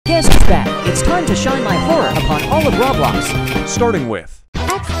Guess who's back? It's time to shine my horror upon all of Roblox. Starting with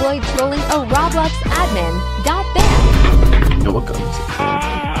exploit trolling a Roblox admin. Ban. No one comes.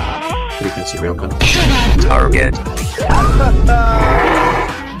 Frequency railgun. Target.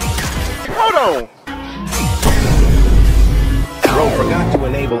 Hold on. Bro forgot to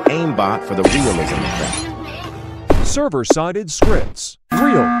enable aimbot for the realism effect. server-sided scripts.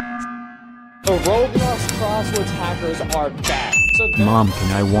 Real. The Roblox crosswords hackers are back. Mom,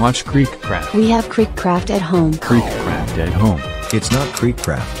 can I watch Creekcraft? We have Creekcraft at home. Creekcraft at home. It's not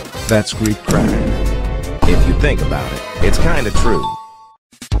Creekcraft. That's Creekcraft. If you think about it, it's kinda true.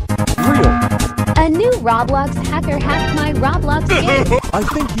 Real. A new Roblox hacker hacked my Roblox game. I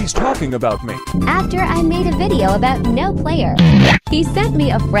think he's talking about me. After I made a video about no player. He sent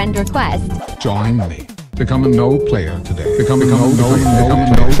me a friend request. Join me. Become a no player today. Become a no player.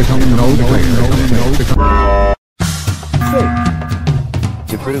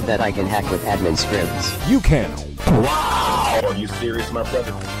 To prove that I can hack with admin scripts. You can. Wow! Are you serious, my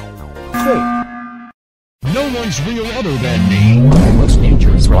brother? Fake. No one's real other than me. Most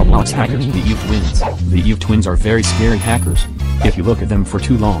dangerous Roblox hackers, the Eve Twins. The Eve Twins are very scary hackers. If you look at them for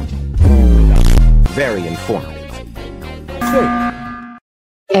too long. Very informative. Fake.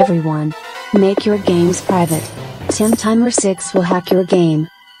 Everyone, make your games private. Tim Timer 6 will hack your game.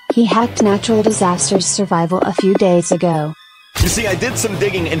 He hacked Natural Disasters Survival a few days ago. You see, I did some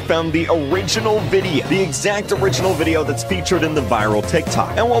digging and found the original video. The exact original video that's featured in the viral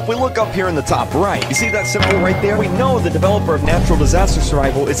TikTok. And well, if we look up here in the top right, you see that symbol right there? We know the developer of Natural Disaster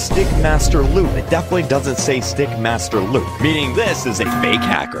Survival is Stickmaster Loot. It definitely doesn't say Stickmaster Loot, meaning this is a fake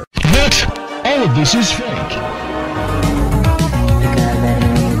hacker. What? All of this is fake.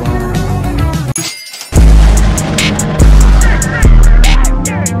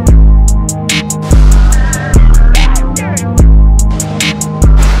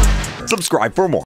 Subscribe for more.